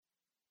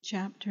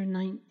Chapter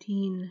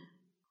 19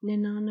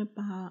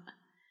 Ninanaba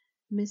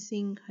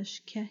Missing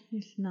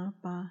Hashkehil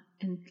Naba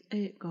and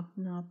Ego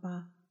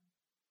Naba.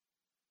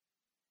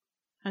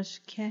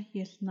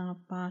 Hashkehil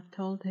Naba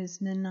told his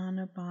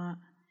Ninanaba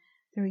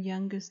their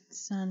youngest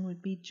son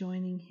would be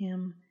joining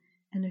him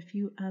and a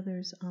few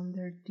others on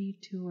their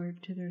detour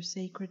to their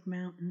sacred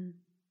mountain.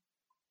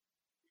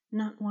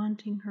 Not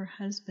wanting her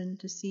husband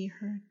to see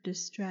her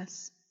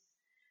distress,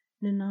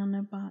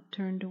 Ninanaba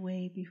turned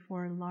away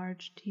before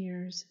large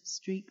tears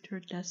streaked her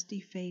dusty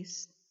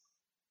face.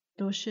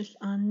 Doshil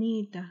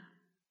anida,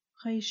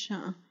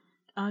 Chaisha,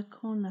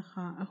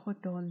 Akonacha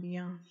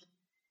Ahodoliath,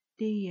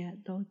 Dia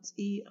dots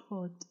e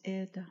hot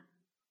eda,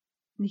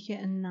 Niche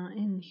anna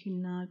in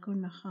Hunago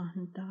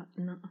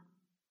Nachahandatna.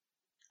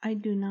 I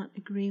do not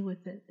agree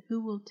with it.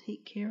 Who will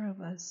take care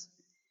of us?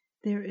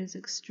 There is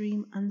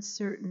extreme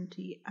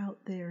uncertainty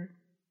out there.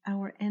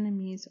 Our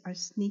enemies are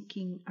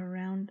sneaking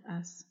around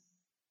us.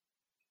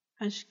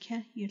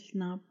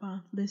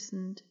 Hashkehilnaba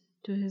listened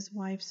to his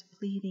wife's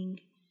pleading.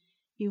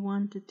 He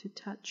wanted to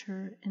touch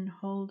her and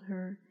hold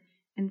her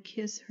and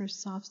kiss her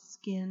soft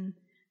skin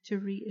to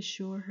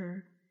reassure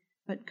her,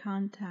 but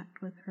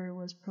contact with her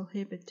was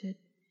prohibited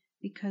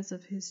because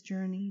of his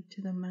journey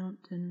to the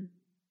mountain.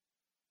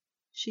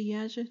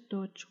 Shiyaja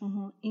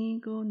dochoho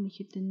ego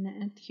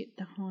nihitinaet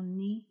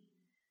hitahoni,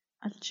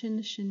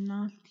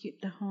 alchinishinal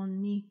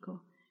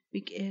hitahoniko,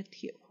 big et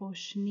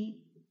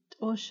hithoshni,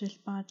 toshil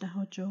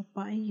batahojo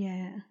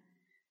baye,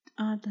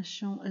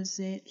 adashon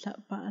azet la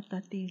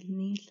batadil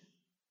nil.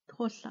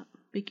 Trolla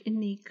big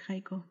inni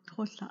kaigo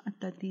trolla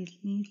atadil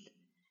nil.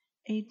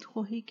 E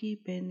trohigi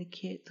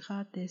benike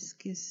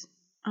tradeskis.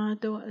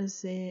 Ado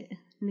aze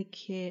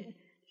nike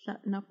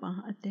latnapa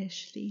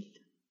adeshlil.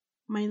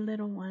 My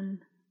little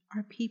one,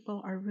 our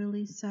people are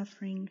really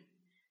suffering.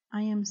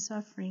 I am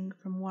suffering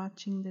from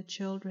watching the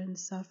children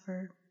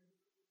suffer.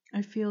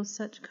 I feel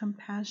such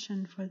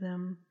compassion for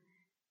them.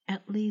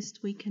 At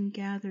least we can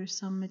gather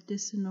some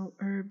medicinal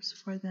herbs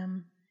for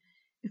them.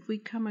 If we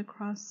come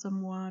across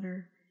some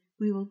water,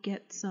 we will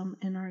get some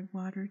in our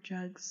water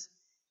jugs.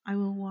 I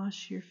will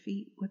wash your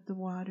feet with the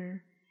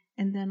water,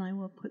 and then I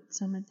will put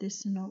some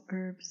medicinal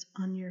herbs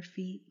on your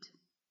feet.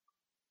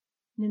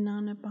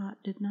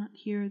 Ninanabat did not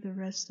hear the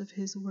rest of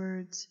his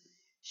words.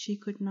 She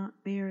could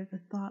not bear the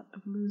thought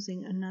of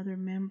losing another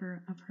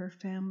member of her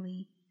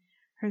family.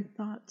 Her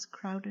thoughts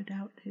crowded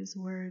out his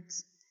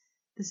words.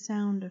 The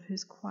sound of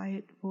his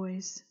quiet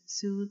voice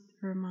soothed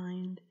her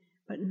mind,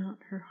 but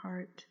not her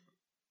heart.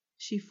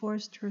 She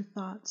forced her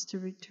thoughts to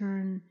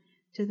return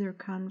to their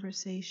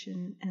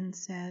conversation and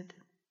said,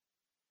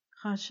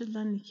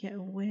 Khashalanike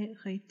awe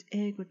reit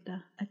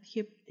egoda at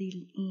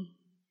hipdil I,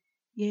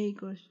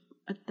 Yegos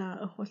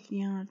ata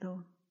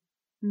aholiado,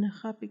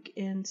 Nachabik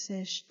en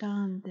se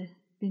stande,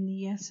 bin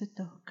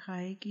yeseto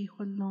kaigi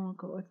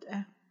holongo ot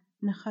e,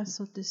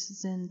 Nachasotis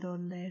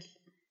zendolel,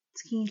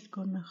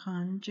 Tskilko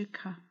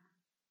nachanjika.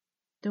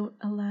 Don't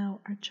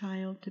allow our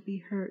child to be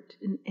hurt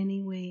in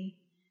any way.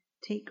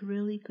 Take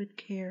really good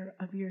care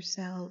of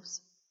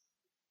yourselves.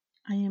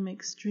 I am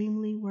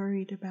extremely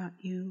worried about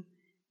you,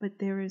 but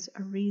there is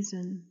a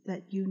reason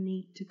that you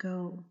need to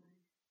go.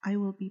 I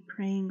will be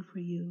praying for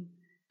you.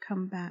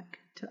 Come back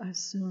to us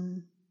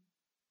soon.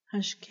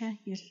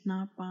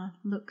 Hashkehilnaba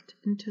looked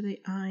into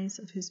the eyes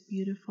of his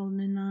beautiful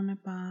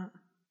Ninanaba.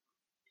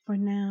 For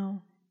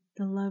now,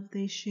 the love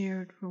they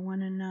shared for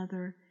one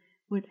another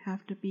would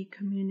have to be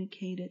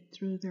communicated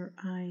through their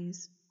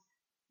eyes.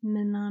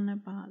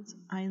 Ninanabat's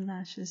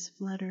eyelashes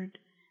fluttered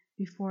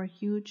before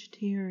huge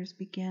tears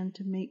began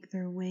to make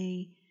their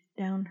way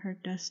down her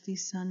dusty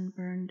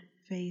sunburned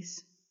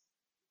face.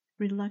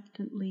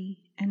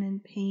 Reluctantly and in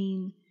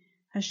pain,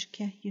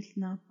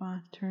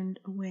 Hashkehilnaba turned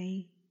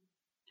away.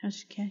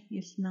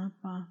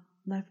 Hashkehilnaba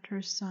left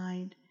her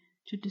side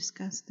to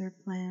discuss their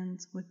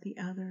plans with the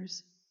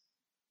others.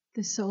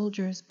 The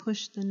soldiers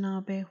pushed the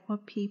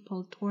Nabehwa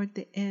people toward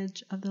the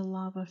edge of the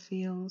lava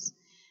fields,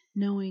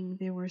 knowing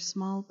there were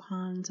small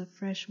ponds of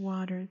fresh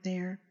water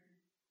there.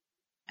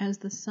 As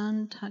the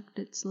sun tucked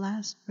its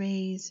last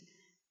rays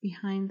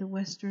behind the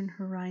western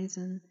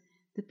horizon,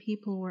 the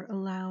people were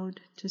allowed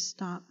to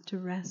stop to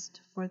rest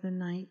for the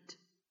night.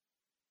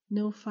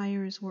 No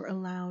fires were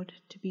allowed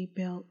to be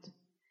built.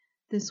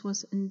 This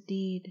was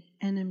indeed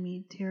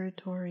enemy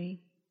territory.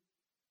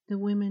 The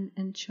women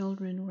and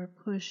children were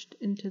pushed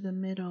into the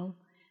middle,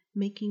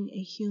 making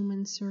a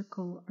human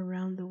circle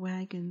around the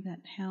wagon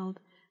that held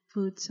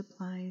food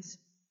supplies.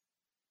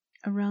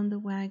 Around the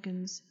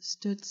wagons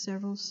stood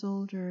several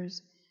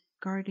soldiers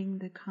guarding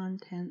the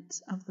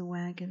contents of the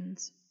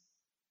wagons.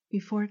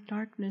 Before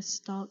darkness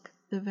stalked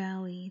the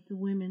valley, the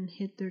women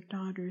hid their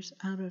daughters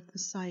out of the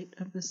sight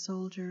of the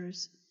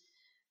soldiers.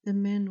 The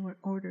men were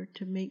ordered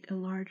to make a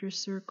larger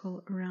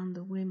circle around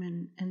the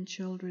women and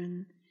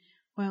children,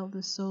 while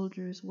the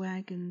soldiers'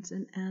 wagons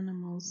and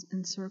animals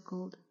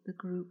encircled the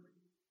group.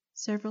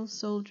 Several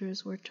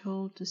soldiers were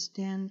told to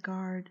stand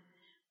guard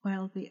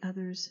while the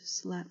others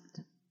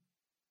slept.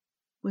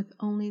 With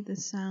only the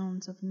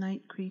sounds of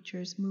night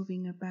creatures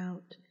moving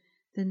about,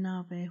 the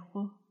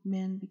Navajo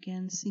men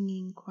began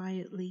singing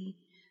quietly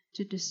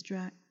to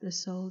distract the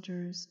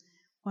soldiers,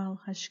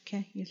 while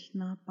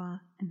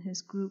Hashkehilnapa and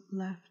his group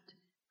left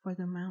for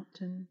the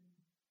mountain.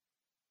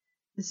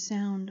 The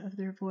sound of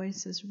their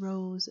voices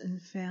rose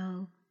and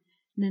fell.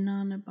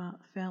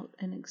 Ninanabat felt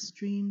an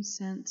extreme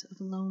sense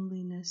of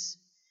loneliness.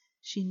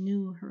 She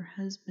knew her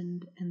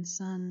husband and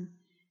son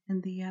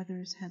and the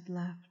others had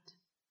left.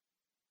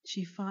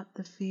 She fought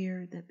the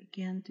fear that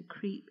began to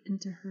creep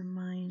into her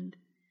mind.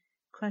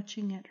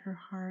 Clutching at her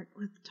heart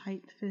with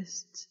tight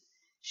fists,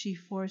 she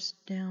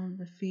forced down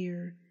the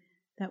fear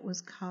that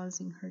was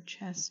causing her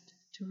chest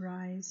to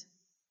rise.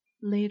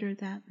 Later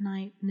that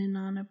night,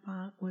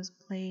 Ninanabat was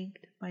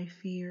plagued by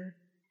fear.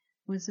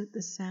 Was it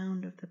the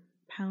sound of the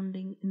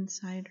pounding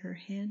inside her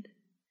head?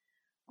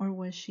 Or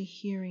was she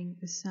hearing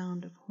the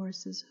sound of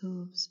horses'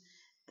 hooves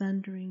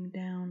thundering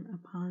down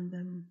upon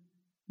them?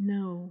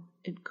 No,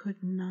 it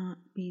could not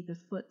be the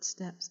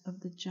footsteps of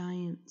the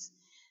giants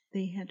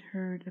they had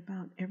heard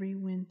about every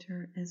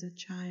winter as a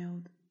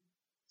child.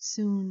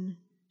 Soon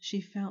she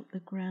felt the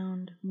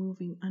ground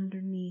moving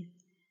underneath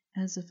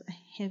as if a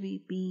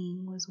heavy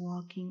being was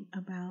walking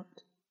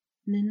about.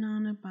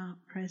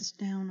 Ninanabat pressed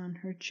down on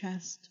her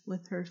chest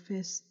with her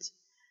fists.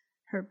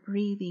 Her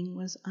breathing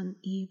was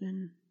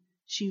uneven.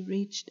 She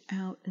reached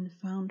out and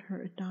found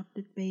her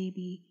adopted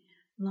baby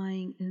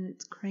lying in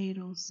its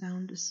cradle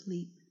sound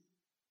asleep.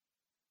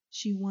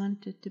 She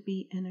wanted to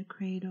be in a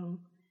cradle.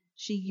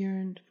 She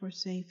yearned for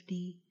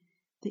safety.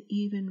 The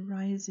even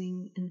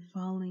rising and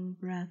falling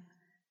breath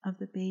of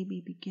the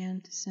baby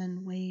began to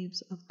send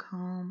waves of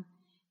calm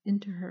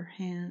into her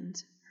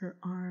hands, her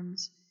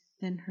arms,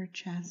 then her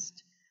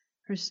chest,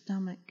 her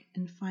stomach,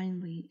 and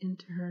finally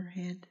into her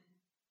head.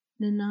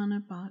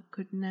 Ninanabat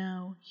could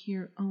now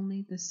hear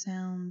only the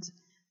sounds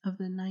of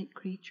the night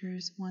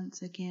creatures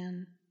once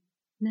again.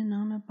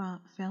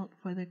 Ninanabat felt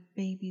for the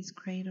baby's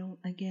cradle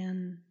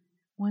again.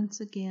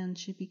 Once again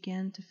she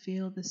began to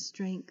feel the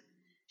strength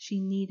she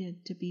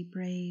needed to be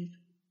brave.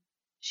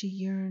 She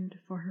yearned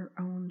for her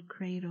own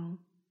cradle.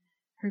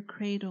 Her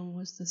cradle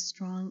was the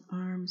strong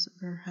arms of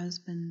her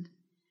husband.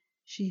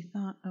 She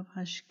thought of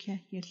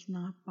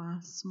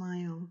Hashkehilnapa's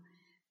smile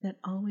that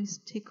always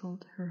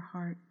tickled her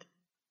heart.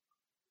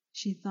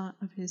 She thought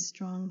of his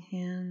strong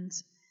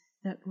hands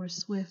that were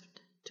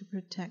swift to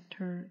protect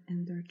her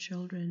and their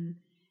children,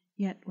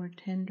 yet were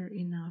tender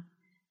enough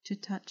to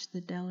touch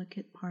the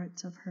delicate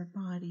parts of her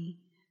body,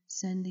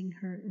 sending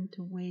her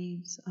into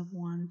waves of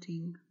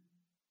wanting.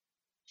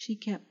 She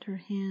kept her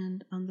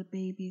hand on the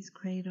baby's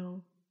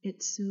cradle.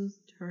 It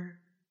soothed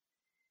her.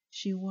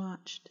 She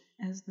watched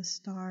as the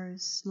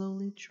stars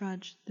slowly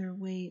trudged their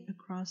way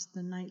across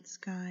the night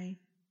sky.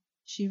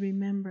 She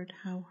remembered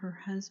how her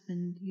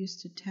husband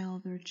used to tell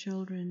their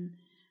children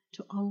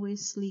to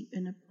always sleep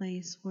in a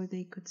place where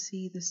they could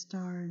see the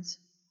stars.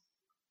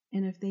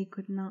 And if they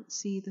could not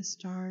see the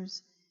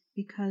stars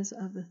because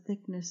of the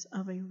thickness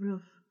of a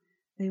roof,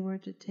 they were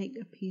to take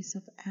a piece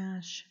of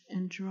ash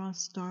and draw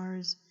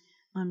stars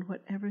on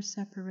whatever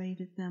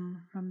separated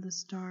them from the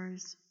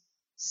stars.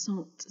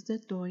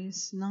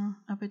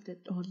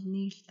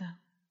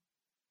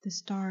 The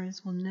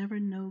stars will never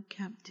know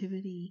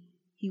captivity,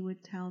 he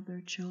would tell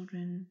their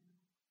children.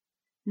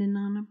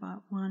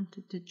 Ninanabat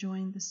wanted to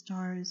join the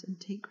stars and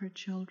take her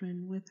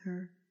children with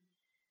her.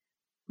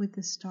 Would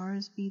the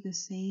stars be the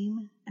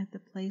same at the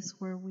place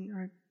where we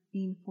are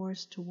being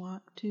forced to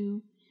walk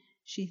to?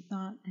 She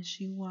thought as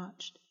she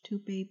watched two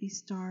baby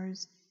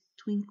stars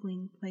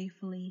twinkling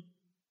playfully.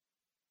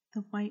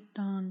 The white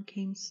dawn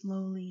came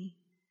slowly.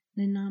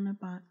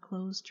 Ninanabat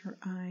closed her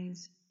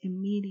eyes,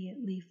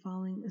 immediately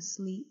falling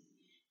asleep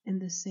in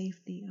the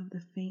safety of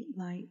the faint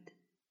light.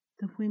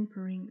 The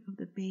whimpering of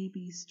the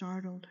baby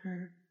startled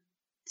her.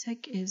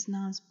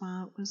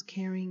 Tekisnazbat was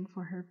caring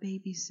for her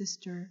baby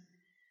sister.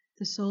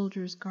 The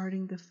soldiers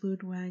guarding the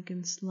food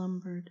wagon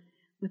slumbered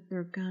with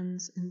their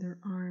guns in their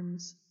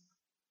arms.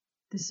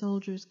 The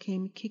soldiers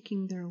came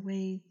kicking their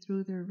way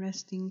through their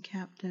resting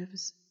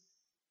captives.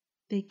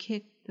 They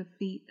kicked the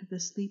feet of the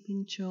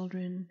sleeping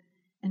children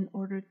and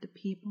ordered the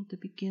people to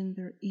begin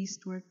their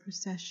eastward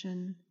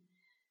procession.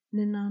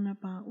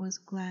 Ninanabat was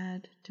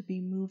glad to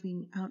be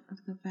moving out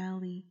of the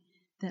valley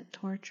that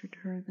tortured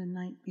her the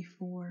night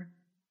before.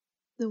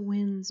 The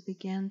winds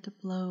began to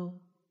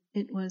blow.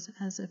 It was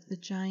as if the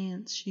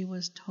giants she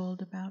was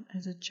told about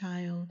as a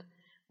child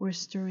were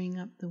stirring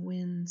up the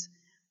winds,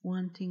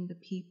 wanting the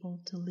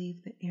people to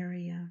leave the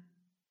area.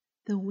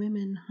 The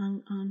women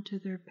hung onto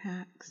their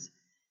packs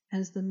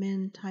as the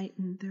men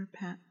tightened their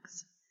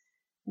packs.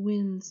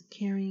 Winds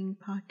carrying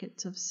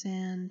pockets of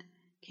sand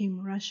came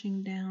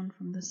rushing down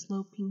from the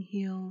sloping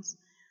hills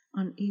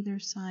on either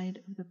side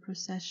of the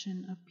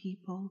procession of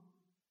people.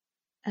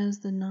 As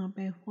the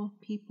Nabeho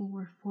people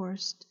were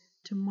forced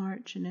to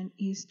march in an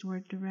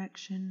eastward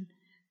direction,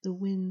 the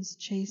winds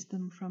chased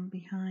them from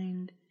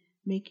behind,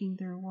 making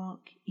their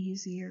walk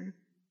easier.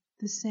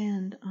 The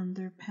sand on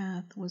their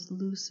path was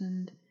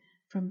loosened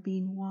from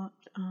being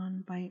walked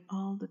on by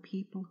all the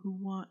people who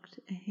walked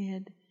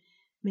ahead,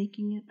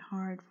 making it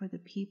hard for the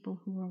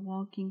people who were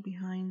walking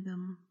behind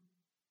them.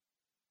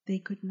 they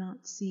could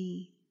not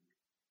see.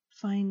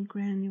 Fine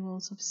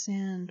granules of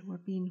sand were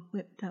being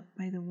whipped up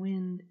by the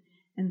wind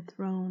and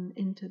thrown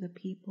into the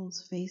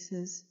people's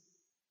faces.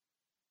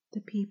 The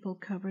people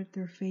covered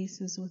their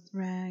faces with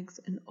rags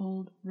and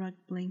old rug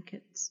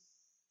blankets.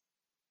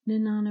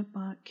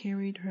 Ninanabat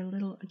carried her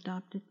little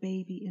adopted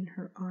baby in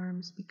her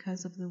arms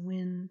because of the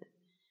wind.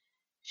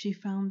 She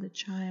found the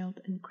child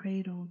and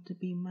cradle to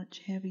be much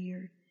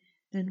heavier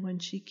than when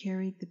she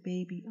carried the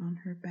baby on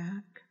her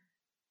back.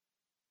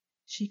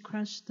 She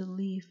crushed the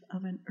leaf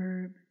of an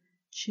herb,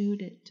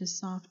 chewed it to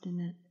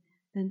soften it,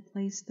 then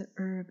placed the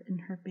herb in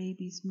her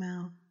baby's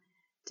mouth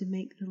to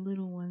make the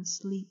little one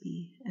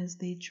sleepy as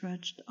they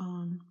trudged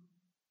on.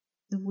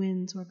 The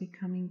winds were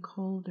becoming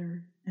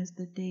colder as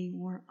the day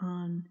wore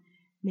on,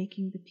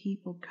 making the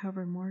people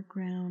cover more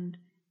ground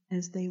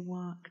as they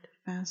walked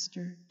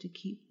faster to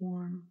keep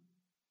warm.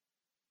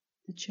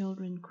 The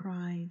children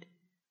cried.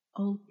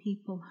 Old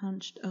people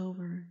hunched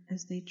over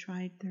as they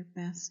tried their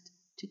best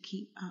to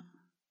keep up.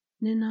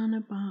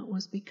 Ninanabat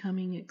was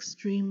becoming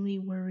extremely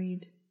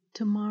worried.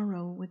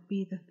 Tomorrow would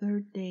be the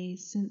 3rd day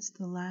since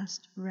the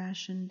last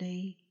ration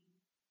day.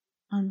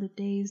 On the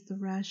days the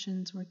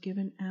rations were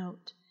given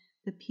out,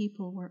 the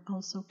people were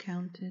also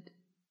counted.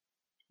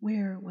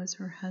 Where was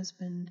her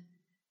husband?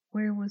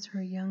 Where was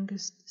her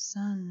youngest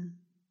son?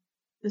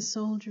 The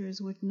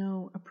soldiers would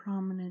know a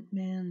prominent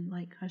man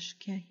like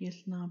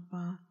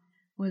Hashkehilnaba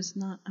was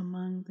not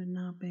among the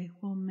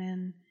Nabeho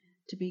men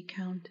to be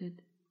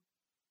counted.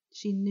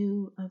 She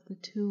knew of the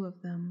 2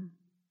 of them,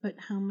 but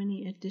how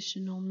many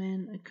additional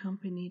men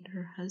accompanied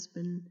her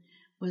husband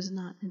was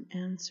not an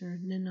answer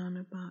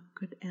Ninanabat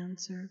could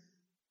answer.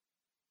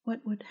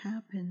 What would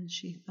happen,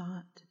 she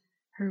thought.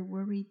 Her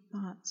worried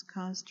thoughts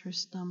caused her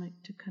stomach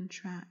to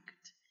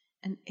contract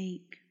and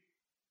ache.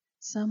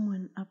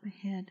 Someone up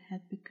ahead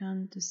had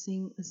begun to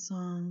sing a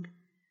song.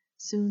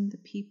 Soon the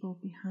people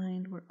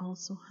behind were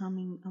also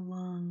humming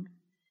along.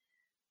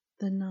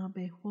 The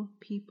Nabeho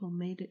people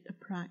made it a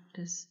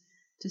practice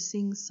to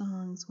sing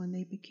songs when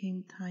they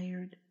became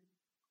tired.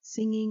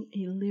 Singing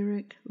a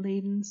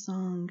lyric-laden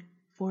song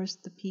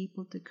forced the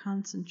people to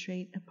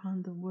concentrate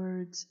upon the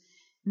words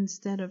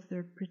instead of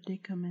their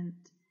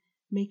predicament,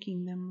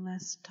 making them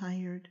less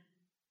tired.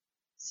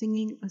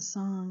 Singing a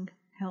song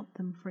helped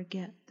them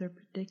forget their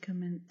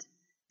predicament.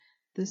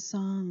 The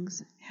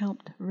songs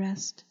helped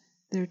rest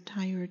their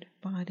tired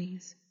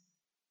bodies.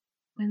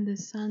 When the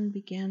sun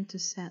began to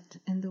set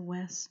in the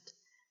west,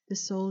 the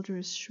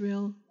soldiers'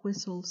 shrill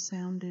whistle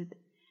sounded,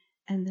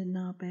 and the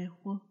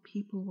Nabeho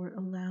people were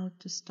allowed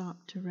to stop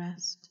to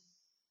rest.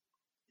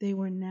 They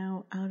were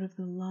now out of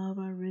the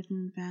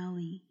lava-ridden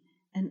valley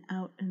and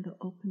out in the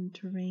open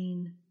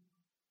terrain.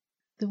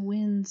 The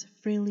winds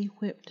freely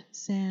whipped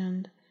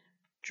sand,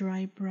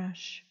 dry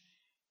brush,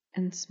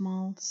 and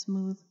small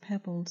smooth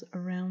pebbles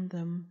around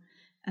them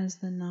as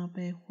the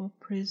Nabeho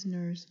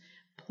prisoners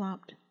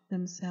plopped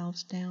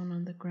themselves down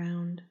on the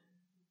ground.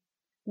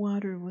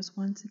 Water was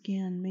once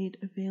again made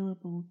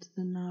available to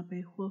the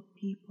Nabeho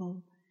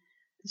people.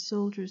 The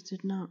soldiers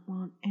did not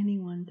want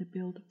anyone to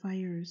build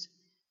fires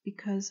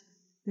because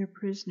their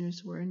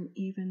prisoners were in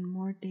even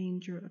more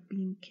danger of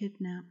being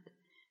kidnapped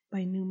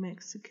by New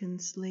Mexican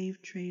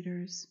slave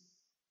traders.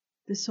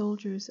 The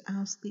soldiers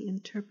asked the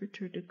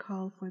interpreter to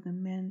call for the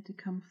men to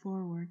come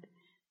forward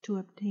to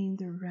obtain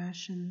their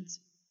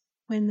rations.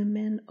 When the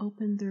men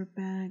opened their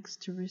bags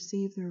to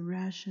receive their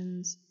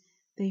rations,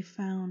 they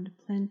found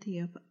plenty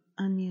of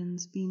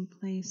onions being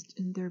placed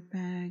in their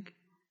bag.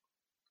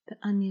 The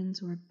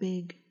onions were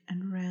big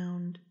and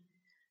round.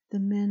 The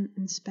men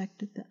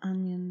inspected the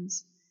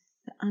onions.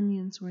 The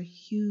onions were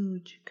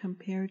huge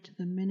compared to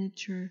the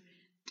miniature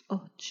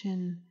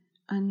Tochin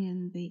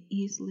onion they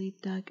easily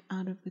dug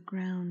out of the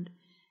ground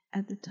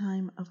at the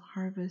time of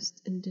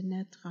harvest in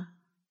Dinetra,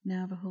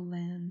 Navajo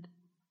land.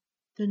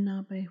 The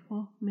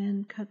Nabeho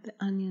men cut the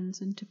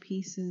onions into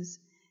pieces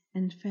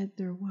and fed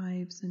their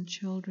wives and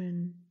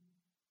children.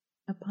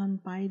 Upon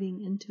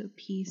biting into a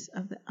piece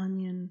of the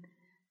onion,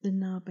 the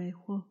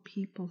Nabeho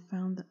people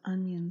found the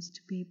onions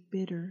to be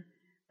bitter,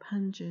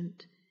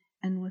 pungent,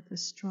 and with a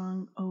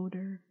strong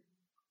odor.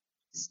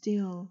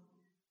 Still,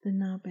 the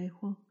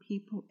Nabeho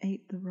people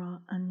ate the raw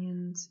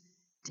onions,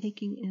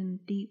 taking in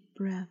deep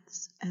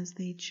breaths as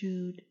they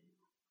chewed.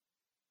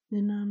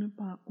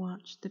 Ninanabat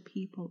watched the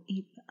people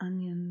eat the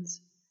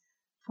onions.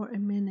 For a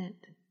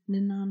minute,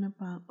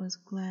 Ninanabat was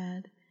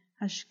glad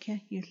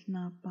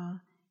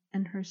Hashkehilnaba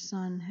and her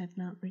son had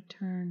not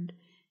returned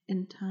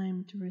in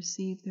time to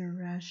receive their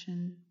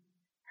ration.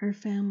 Her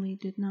family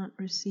did not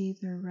receive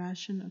their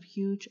ration of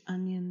huge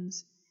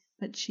onions,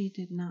 but she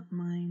did not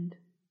mind.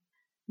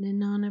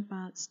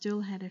 Ninanabat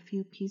still had a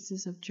few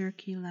pieces of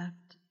jerky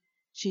left.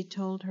 She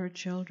told her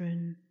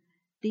children,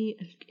 Di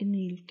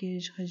inil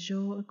gij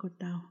hajo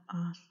agotau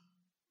al.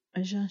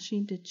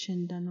 Ajashi de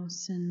chindano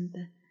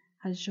sinde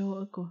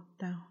hajo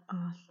agotau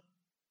al.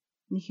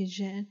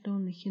 Nihijeto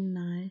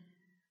nihinai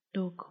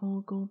do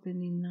kogo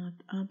beninat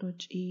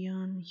adoj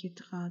iyan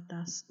nihitra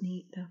das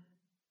nita.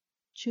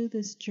 Chew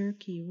this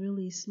jerky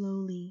really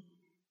slowly,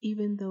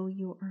 even though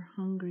you are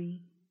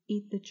hungry.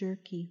 Eat the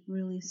jerky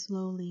really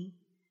slowly.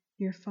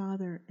 Your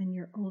father and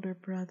your older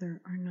brother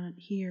are not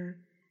here,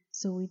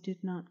 so we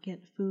did not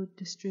get food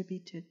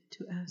distributed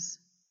to us."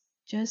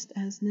 Just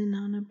as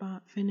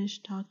Ninanabat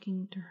finished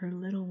talking to her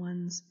little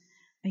ones,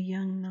 a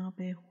young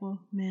Nabeho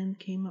man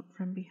came up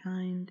from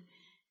behind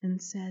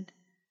and said,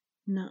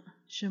 "Na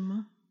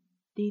shema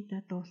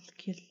dita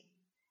dolkil."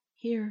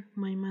 "Here,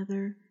 my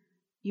mother,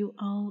 you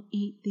all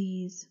eat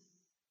these."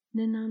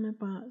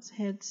 Ninanabat's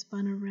head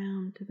spun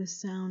around to the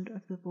sound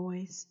of the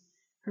voice.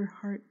 Her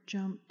heart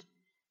jumped.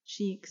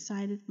 She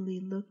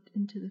excitedly looked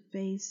into the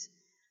face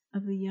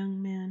of the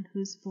young man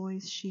whose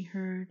voice she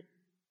heard.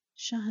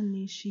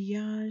 "Shahani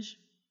Shiyaj."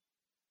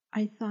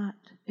 "I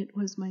thought it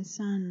was my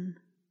son,"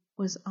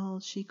 was all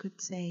she could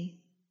say.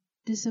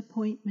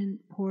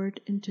 Disappointment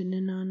poured into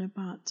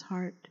Ninanabat's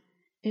heart.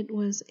 It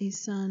was a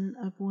son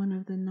of one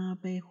of the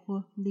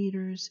Nabeho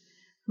leaders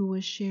who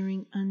was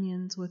sharing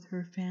onions with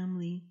her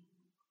family.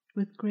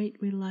 With great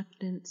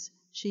reluctance,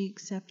 she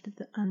accepted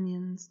the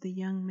onions the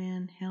young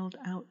man held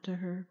out to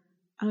her.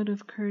 Out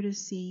of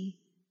courtesy,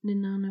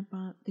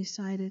 Ninanabat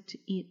decided to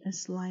eat a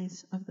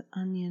slice of the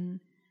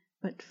onion,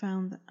 but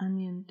found the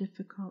onion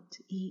difficult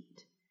to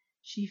eat.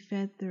 She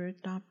fed their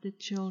adopted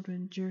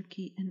children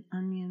jerky and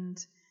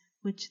onions,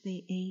 which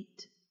they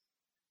ate.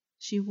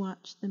 She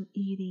watched them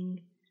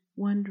eating,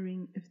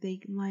 wondering if they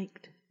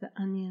liked the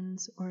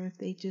onions or if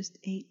they just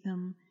ate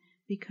them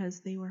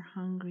because they were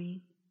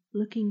hungry.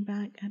 Looking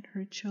back at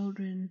her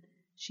children,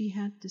 she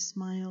had to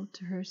smile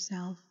to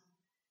herself.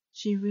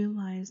 She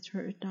realized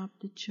her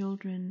adopted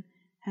children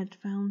had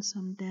found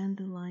some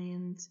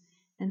dandelions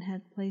and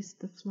had placed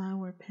the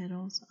flower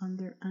petals on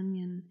their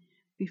onion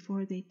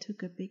before they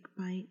took a big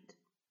bite.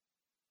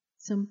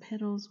 Some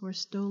petals were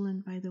stolen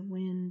by the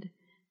wind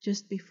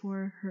just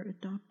before her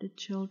adopted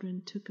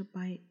children took a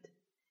bite.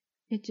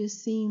 It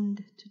just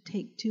seemed to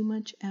take too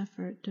much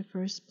effort to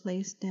first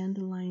place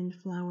dandelion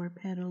flower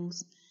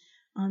petals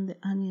on the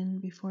onion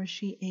before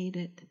she ate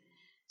it,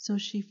 so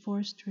she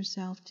forced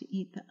herself to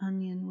eat the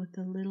onion with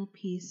a little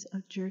piece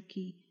of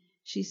jerky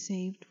she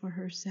saved for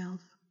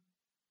herself.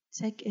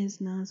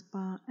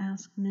 Tek-Esnazba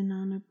asked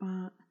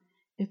Ninanabat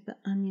if the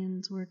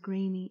onions were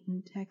grainy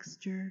in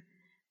texture,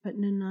 but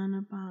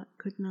Ninanabat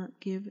could not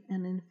give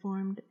an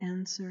informed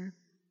answer.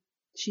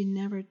 She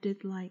never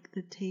did like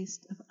the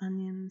taste of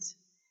onions.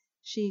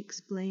 She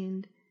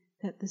explained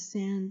that the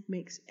sand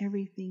makes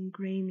everything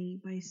grainy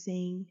by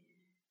saying,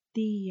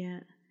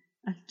 "Diya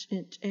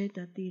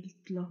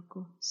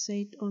loco,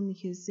 sait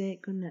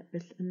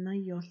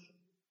anayol."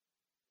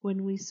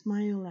 When we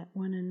smile at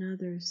one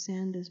another,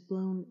 sand is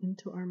blown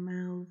into our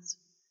mouths.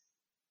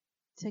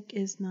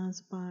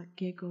 Tek-Esnazba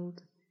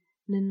giggled.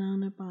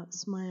 Ninanabat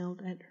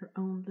smiled at her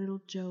own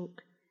little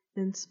joke,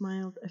 then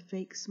smiled a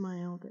fake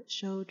smile that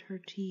showed her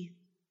teeth.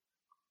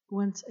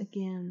 Once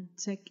again,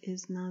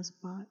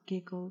 Tek-Esnazba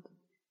giggled.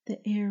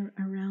 The air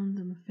around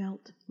them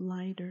felt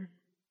lighter.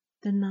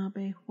 The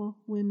Nabeho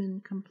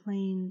women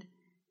complained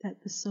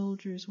that the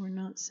soldiers were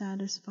not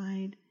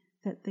satisfied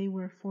that they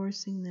were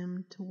forcing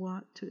them to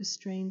walk to a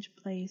strange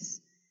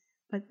place,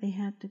 but they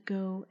had to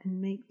go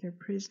and make their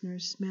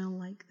prisoners smell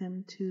like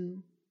them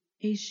too.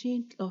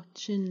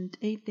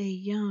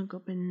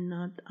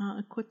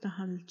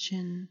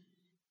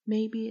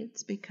 Maybe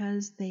it's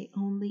because they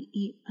only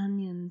eat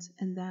onions,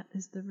 and that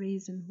is the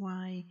reason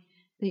why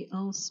they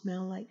all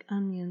smell like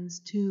onions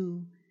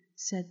too,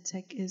 said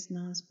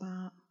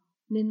Tek-Esnazba.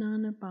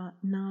 Ninanabat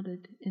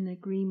nodded in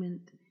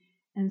agreement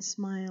and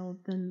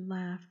smiled, then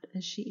laughed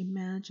as she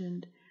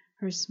imagined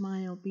her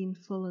smile being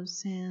full of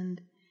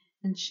sand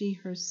and she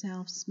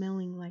herself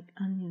smelling like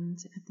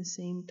onions at the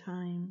same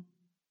time.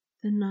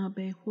 The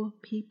Nabeho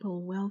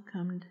people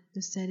welcomed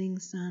the setting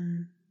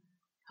sun,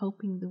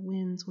 hoping the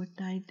winds would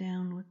die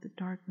down with the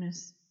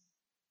darkness.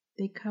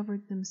 They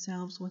covered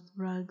themselves with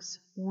rugs,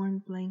 worn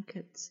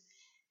blankets,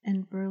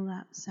 and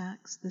burlap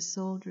sacks the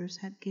soldiers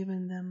had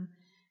given them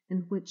in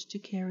which to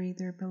carry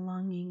their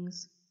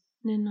belongings.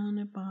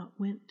 Ninanabat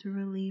went to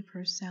relieve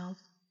herself.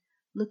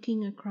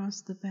 Looking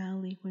across the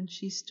valley when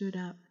she stood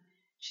up,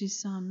 she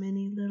saw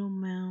many little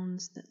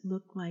mounds that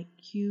looked like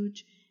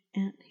huge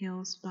ant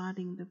hills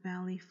dotting the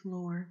valley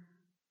floor.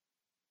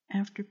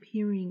 After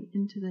peering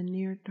into the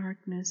near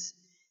darkness,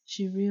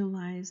 she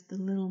realized the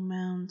little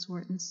mounds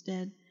were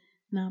instead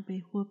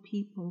Nabeho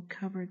people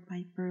covered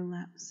by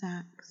burlap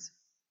sacks.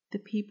 The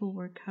people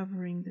were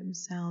covering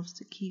themselves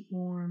to keep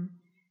warm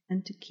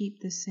and to keep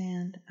the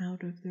sand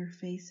out of their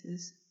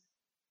faces.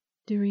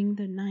 During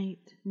the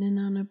night,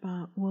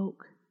 Ninanabat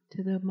woke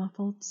to the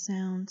muffled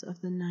sounds of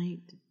the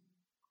night.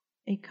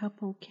 A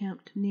couple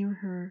camped near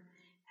her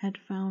had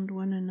found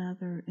one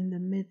another in the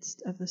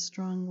midst of the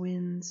strong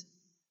winds.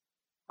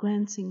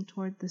 Glancing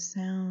toward the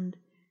sound,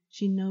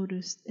 she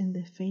noticed in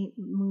the faint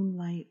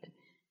moonlight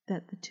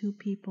that the two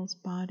people's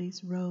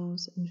bodies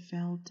rose and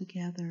fell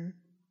together.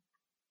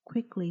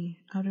 Quickly,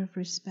 out of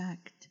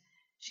respect,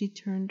 she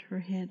turned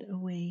her head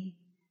away.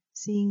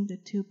 Seeing the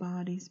two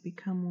bodies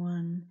become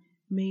one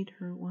made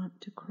her want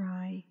to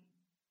cry.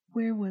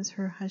 Where was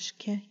her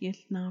Hashke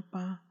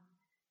Yilnaba?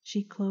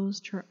 She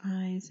closed her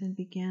eyes and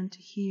began to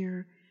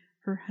hear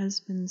her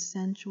husband's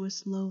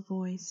sensuous low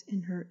voice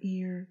in her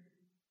ear.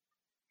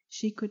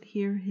 She could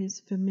hear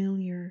his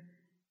familiar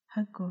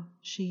 "Hako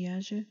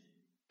Shiyaja,"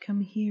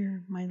 come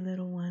here, my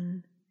little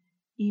one.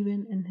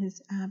 Even in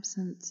his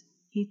absence,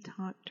 he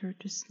talked her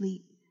to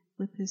sleep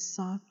with his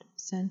soft,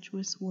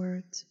 sensuous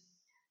words.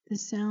 The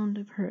sound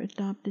of her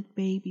adopted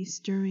baby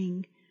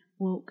stirring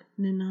woke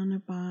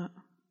Ninanaba.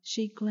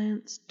 She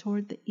glanced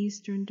toward the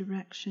eastern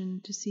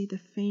direction to see the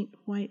faint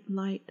white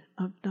light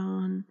of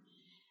dawn.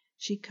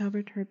 She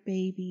covered her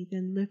baby,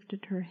 then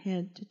lifted her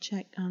head to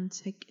check on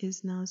Sek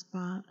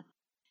Isnazba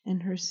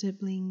and her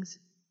siblings.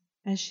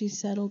 As she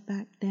settled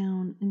back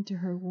down into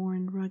her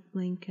worn rug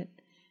blanket,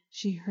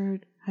 she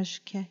heard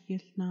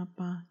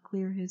Hashkehilnaba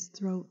clear his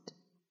throat.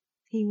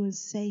 He was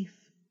safe.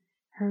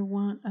 Her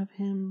want of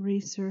him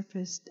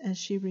resurfaced as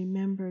she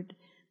remembered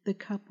the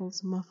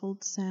couple's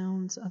muffled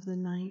sounds of the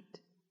night.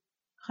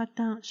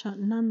 "Khata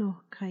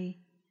shatnano kai,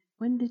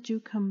 when did you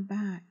come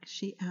back?"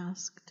 she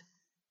asked.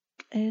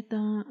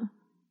 "Eda,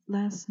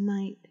 last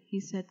night," he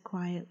said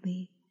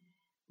quietly.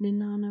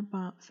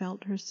 Ninanaba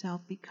felt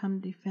herself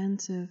become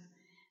defensive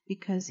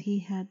because he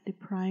had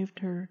deprived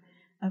her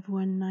of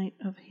one night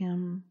of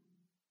him.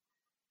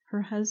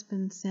 Her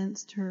husband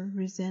sensed her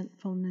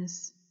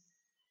resentfulness.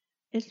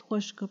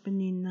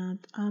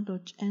 "Ilhuashkopaninat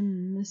adoch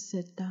en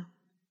nisita.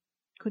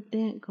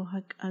 Kodenko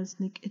hak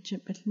aznik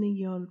ichipelni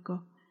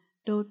yolko.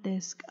 Do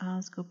desk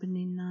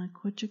azkopanina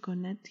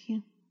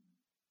kochikonetje.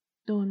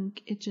 Don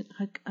ichit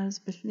hak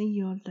azbelni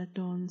yolda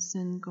don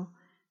sengo.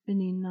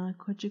 Benina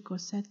kochiko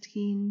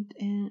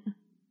setkin.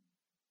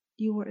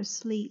 You were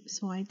asleep,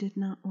 so I did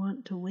not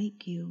want to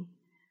wake you.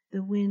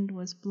 The wind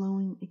was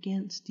blowing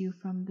against you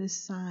from this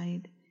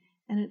side,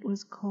 and it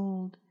was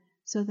cold,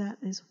 so that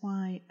is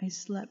why I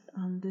slept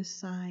on this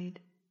side.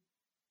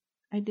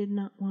 I did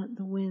not want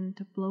the wind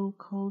to blow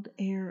cold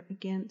air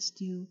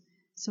against you,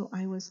 so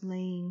I was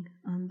laying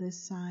on this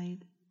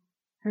side."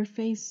 Her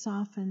face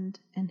softened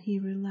and he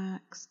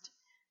relaxed,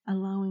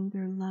 allowing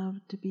their love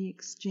to be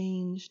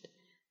exchanged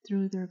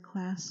through their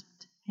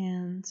clasped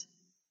hands.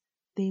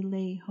 They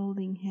lay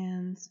holding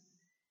hands.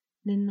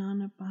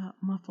 Ninanaba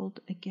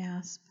muffled a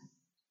gasp.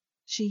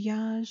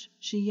 Shiyaj,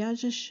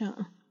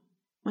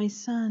 my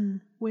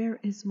son, where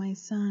is my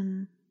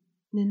son?"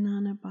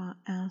 Ninanaba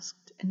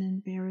asked in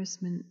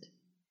embarrassment.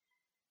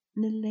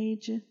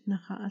 "Nileje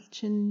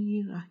nachaalchin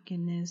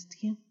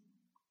yirakenestien."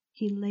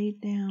 He lay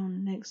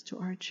down next to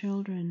our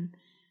children,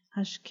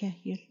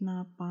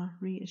 Hashkehilnaba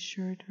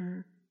reassured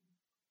her.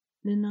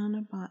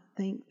 Ninanaba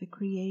thanked the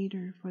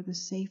Creator for the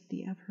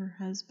safety of her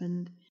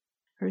husband,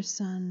 her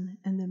son,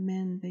 and the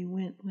men they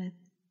went with.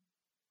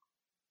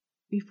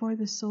 Before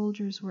the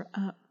soldiers were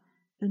up,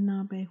 the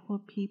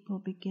Nabehua people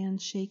began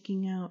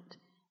shaking out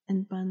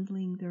and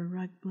bundling their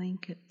rug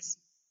blankets.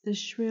 The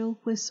shrill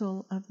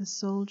whistle of the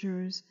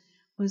soldiers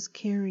was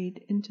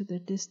carried into the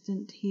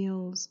distant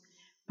hills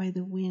by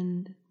the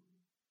wind.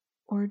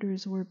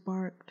 Orders were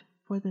barked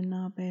for the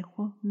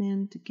Nabehua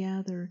men to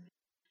gather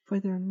for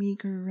their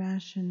meager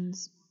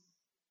rations.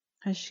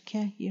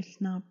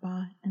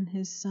 Hashkehilnaba and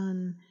his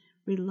son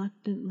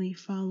reluctantly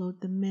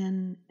followed the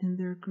men in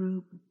their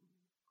group.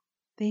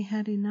 They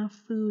had enough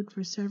food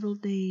for several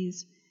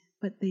days,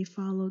 but they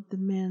followed the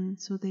men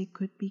so they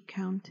could be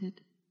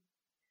counted.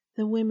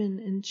 The women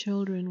and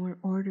children were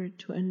ordered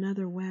to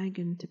another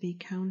wagon to be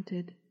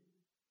counted.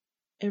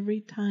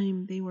 Every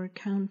time they were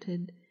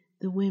counted,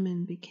 the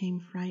women became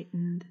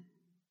frightened.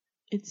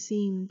 It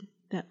seemed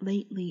that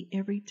lately,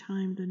 every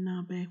time the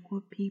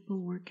Nabehua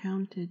people were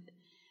counted,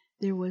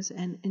 there was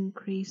an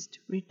increased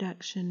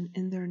reduction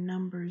in their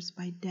numbers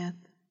by death.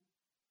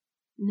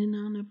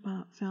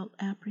 Ninanaba felt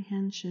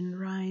apprehension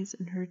rise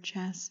in her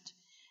chest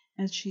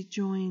as she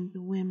joined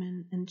the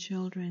women and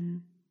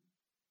children.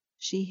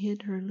 She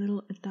hid her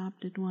little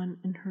adopted one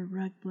in her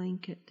rug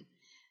blanket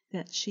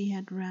that she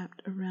had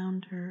wrapped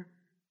around her.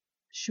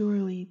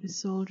 Surely the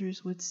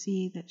soldiers would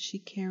see that she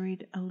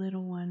carried a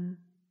little one.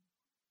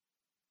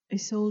 A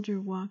soldier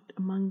walked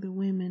among the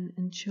women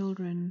and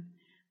children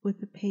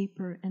with a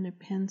paper and a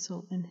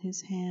pencil in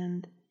his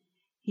hand.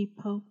 He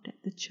poked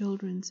at the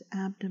children's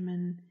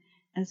abdomen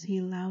as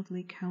he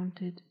loudly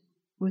counted.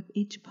 With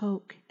each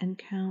poke and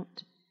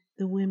count,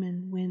 the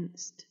women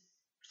winced.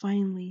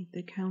 Finally,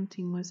 the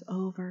counting was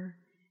over,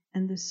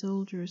 and the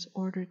soldiers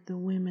ordered the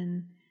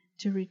women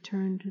to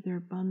return to their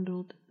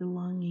bundled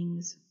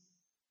belongings.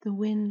 The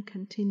wind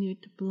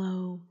continued to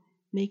blow,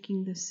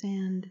 making the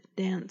sand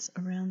dance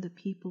around the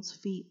people's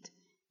feet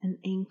and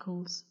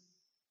ankles.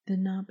 The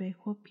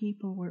Nabehua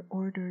people were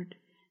ordered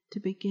to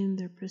begin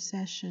their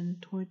procession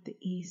toward the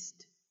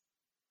east.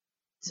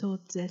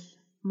 Tzotzil,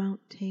 Mount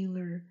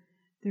Taylor,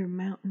 their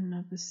mountain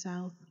of the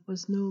south,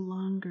 was no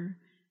longer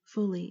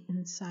fully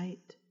in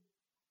sight.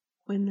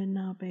 When the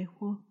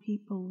Nabehua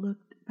people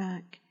looked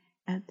back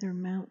at their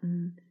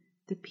mountain,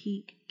 the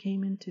peak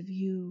came into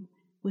view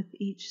with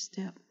each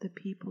step the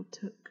people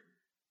took.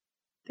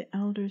 The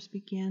elders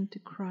began to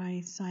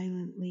cry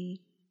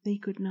silently. They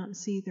could not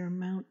see their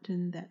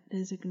mountain that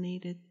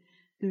designated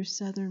their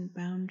southern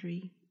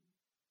boundary.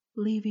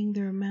 Leaving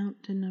their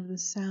mountain of the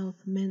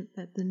south meant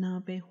that the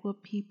Navajo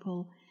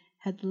people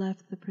had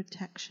left the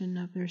protection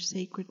of their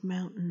sacred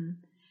mountain.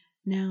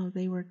 Now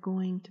they were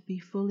going to be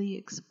fully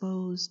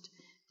exposed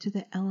to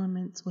the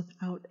elements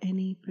without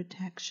any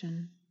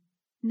protection.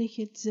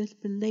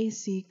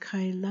 Nihitzilpilesi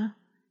Kaila,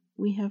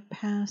 we have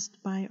passed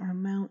by our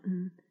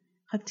mountain.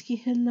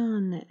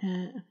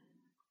 Hatkihilan,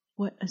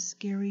 what a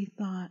scary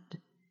thought.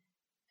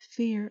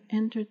 Fear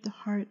entered the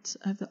hearts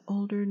of the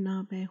older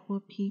Navajo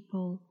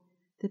people.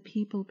 The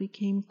people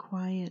became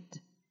quiet.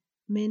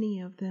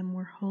 Many of them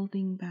were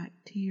holding back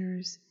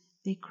tears.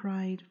 They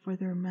cried for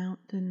their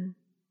mountain.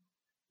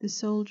 The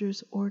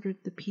soldiers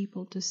ordered the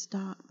people to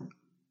stop.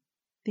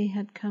 They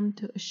had come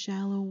to a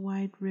shallow,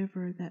 wide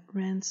river that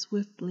ran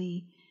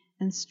swiftly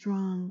and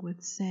strong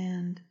with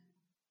sand.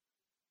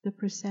 The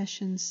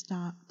procession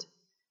stopped.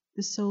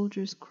 The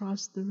soldiers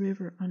crossed the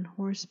river on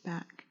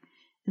horseback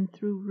and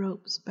threw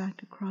ropes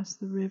back across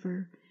the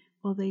river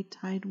while they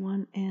tied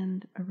one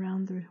end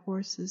around their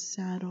horse's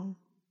saddle.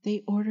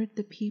 They ordered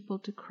the people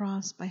to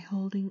cross by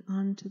holding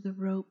on to the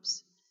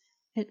ropes.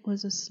 It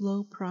was a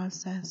slow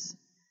process.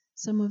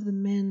 Some of the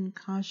men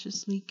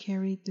cautiously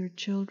carried their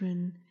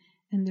children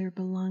and their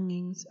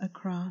belongings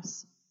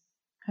across.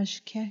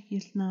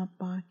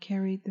 Hashkehilnapa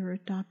carried their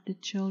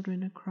adopted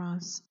children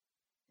across,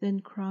 then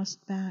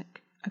crossed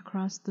back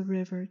across the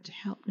river to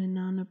help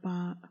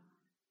Ninanaba.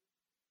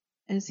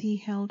 As he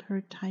held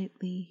her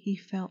tightly, he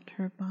felt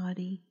her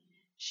body.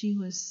 She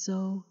was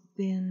so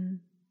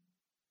thin.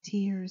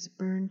 Tears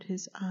burned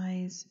his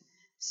eyes,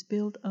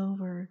 spilled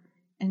over,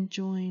 and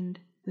joined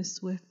the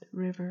swift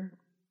river.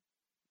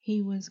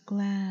 He was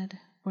glad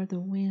for the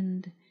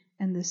wind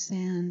and the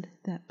sand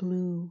that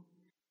blew.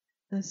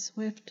 The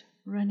swift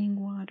running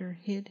water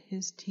hid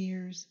his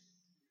tears.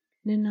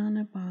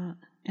 Ninanaba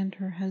and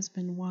her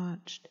husband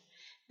watched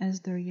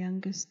as their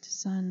youngest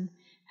son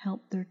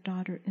helped their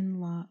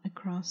daughter-in-law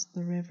across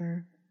the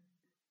river.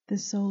 The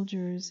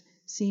soldiers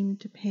seemed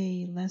to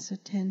pay less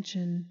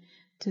attention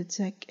to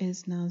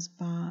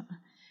Tsekesnazba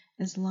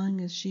as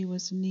long as she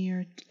was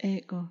near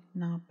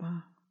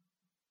Egonaba.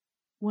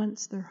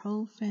 Once their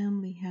whole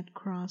family had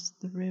crossed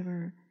the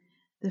river,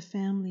 the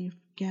family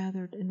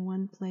gathered in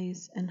one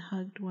place and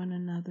hugged one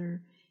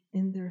another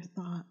in their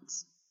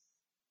thoughts.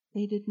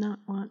 They did not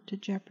want to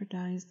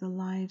jeopardize the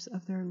lives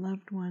of their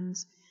loved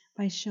ones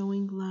by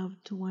showing love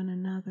to one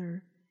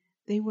another.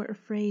 They were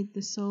afraid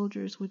the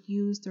soldiers would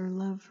use their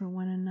love for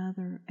one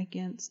another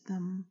against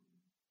them.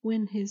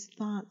 When his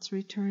thoughts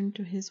returned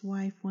to his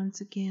wife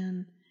once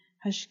again,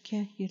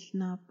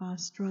 Hashkehilnapa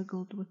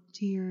struggled with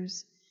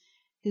tears.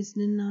 His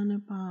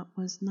Ninanaba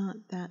was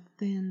not that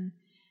thin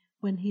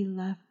when he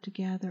left to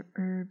gather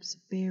herbs,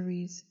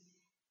 berries,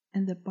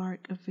 and the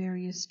bark of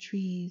various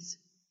trees.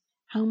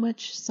 How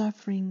much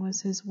suffering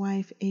was his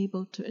wife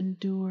able to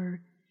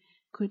endure?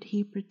 Could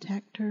he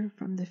protect her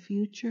from the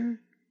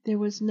future? There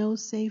was no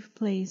safe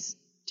place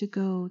to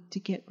go to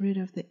get rid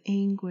of the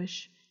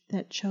anguish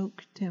that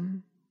choked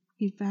him.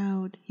 He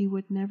vowed he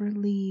would never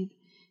leave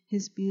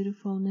his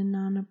beautiful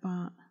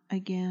Ninanaba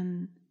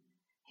again.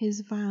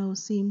 His vow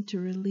seemed to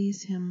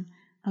release him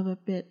of a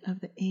bit of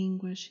the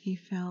anguish he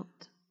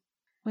felt.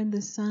 When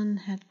the sun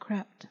had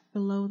crept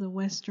below the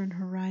western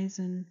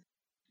horizon,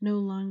 no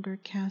longer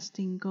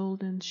casting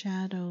golden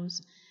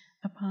shadows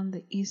upon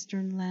the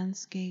eastern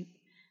landscape,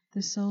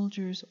 the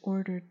soldiers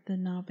ordered the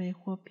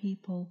Navajo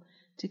people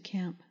to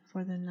camp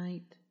for the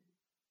night.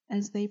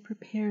 As they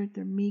prepared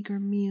their meager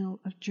meal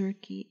of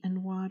jerky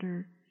and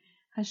water,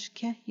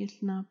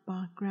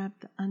 Hashkehilnapa grabbed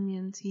the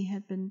onions he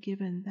had been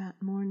given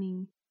that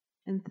morning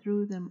and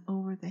threw them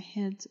over the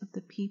heads of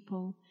the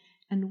people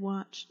and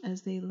watched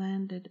as they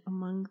landed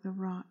among the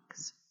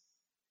rocks.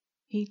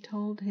 He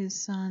told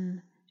his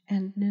son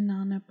and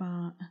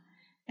Ninanaba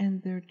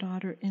and their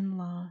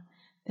daughter-in-law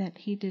that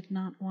he did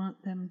not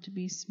want them to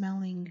be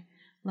smelling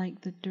like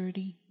the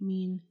dirty,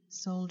 mean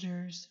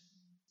soldiers.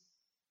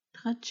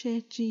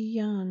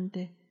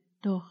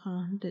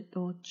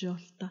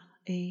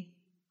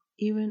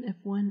 Even if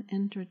one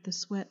entered the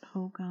sweat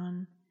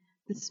hogan,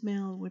 the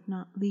smell would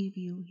not leave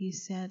you, he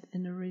said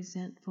in a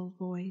resentful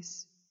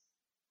voice.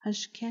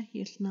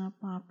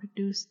 Hashkehilnapa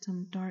produced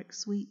some dark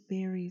sweet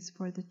berries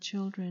for the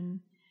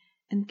children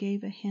and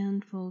gave a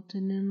handful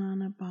to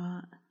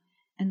Ninanaba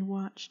and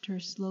watched her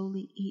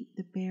slowly eat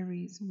the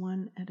berries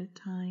one at a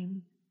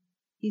time.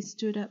 He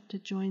stood up to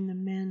join the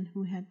men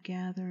who had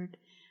gathered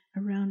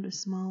around a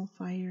small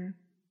fire.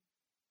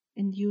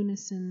 In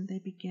unison they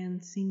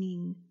began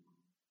singing.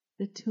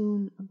 The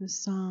tune of the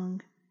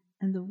song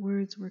and the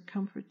words were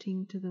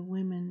comforting to the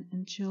women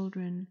and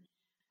children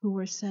who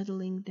were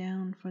settling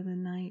down for the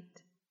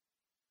night.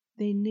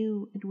 They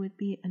knew it would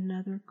be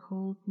another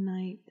cold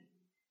night.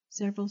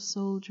 Several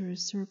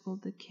soldiers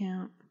circled the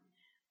camp,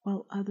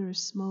 while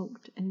others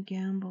smoked and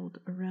gambled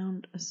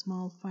around a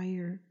small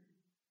fire.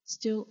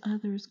 Still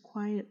others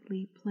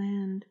quietly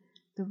planned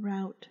the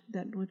route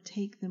that would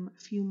take them a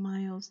few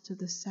miles to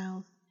the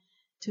south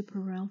to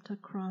Peralta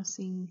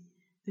Crossing,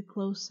 the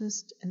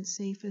closest and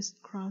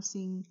safest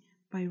crossing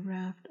by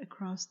raft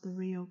across the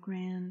Rio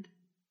Grande.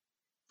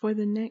 For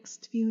the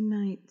next few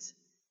nights,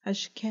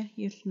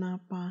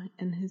 Ashkehilnapa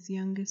and his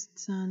youngest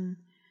son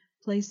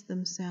placed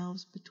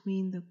themselves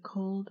between the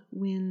cold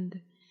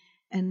wind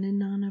and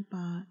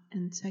Ninanaba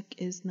and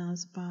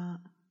Tekisnazba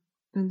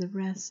and the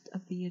rest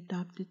of the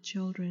adopted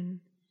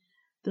children.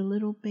 The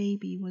little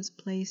baby was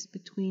placed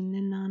between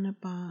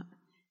Ninanaba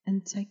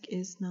and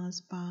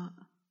Tekisnazba.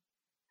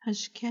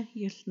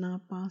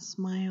 Ashkehilnapa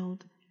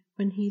smiled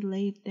when he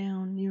laid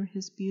down near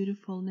his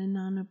beautiful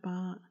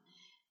Ninanaba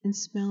and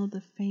smelled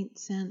the faint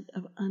scent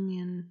of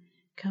onion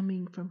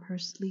coming from her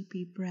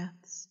sleepy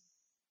breaths.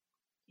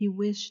 He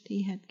wished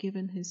he had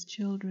given his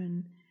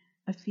children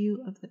a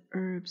few of the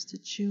herbs to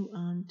chew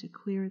on to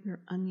clear their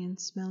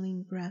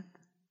onion-smelling breath.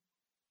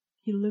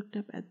 He looked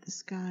up at the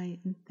sky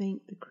and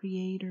thanked the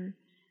Creator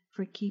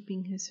for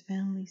keeping his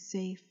family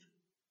safe.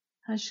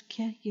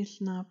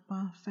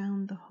 Ashkehilnapa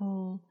found the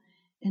hole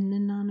in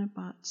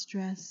Ninanabat's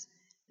dress,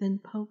 then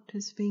poked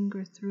his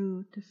finger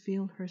through to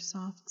feel her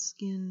soft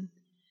skin.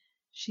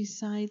 She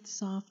sighed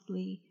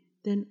softly,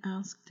 then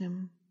asked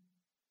him,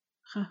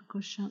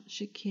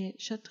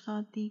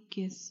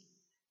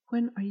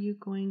 when are you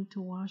going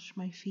to wash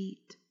my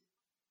feet?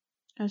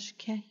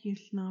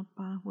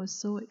 Ashkehilnapa was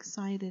so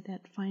excited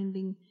at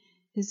finding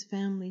his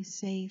family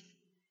safe,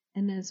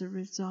 and as a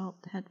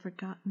result had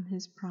forgotten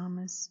his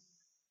promise.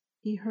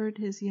 He heard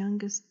his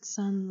youngest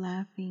son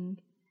laughing,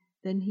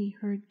 then he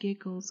heard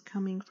giggles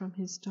coming from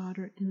his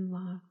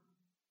daughter-in-law.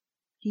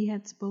 He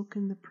had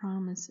spoken the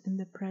promise in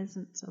the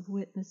presence of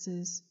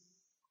witnesses.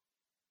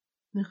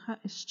 When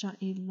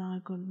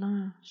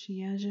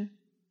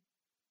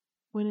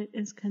it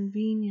is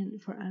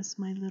convenient for us,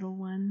 my little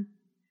one,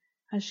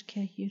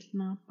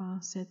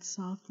 Ashkehilnapa said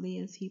softly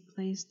as he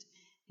placed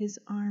his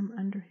arm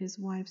under his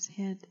wife's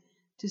head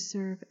to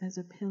serve as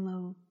a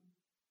pillow.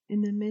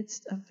 In the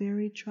midst of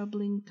very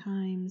troubling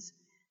times,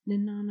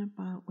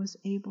 Ninanaba was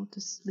able to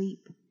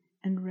sleep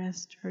and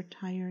rest her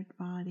tired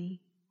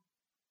body.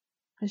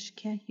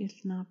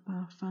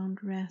 Ashkehilnapa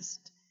found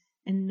rest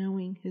in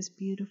knowing his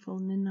beautiful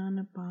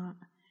Ninanaba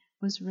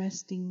was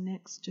resting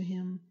next to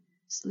him,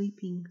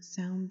 sleeping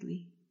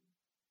soundly.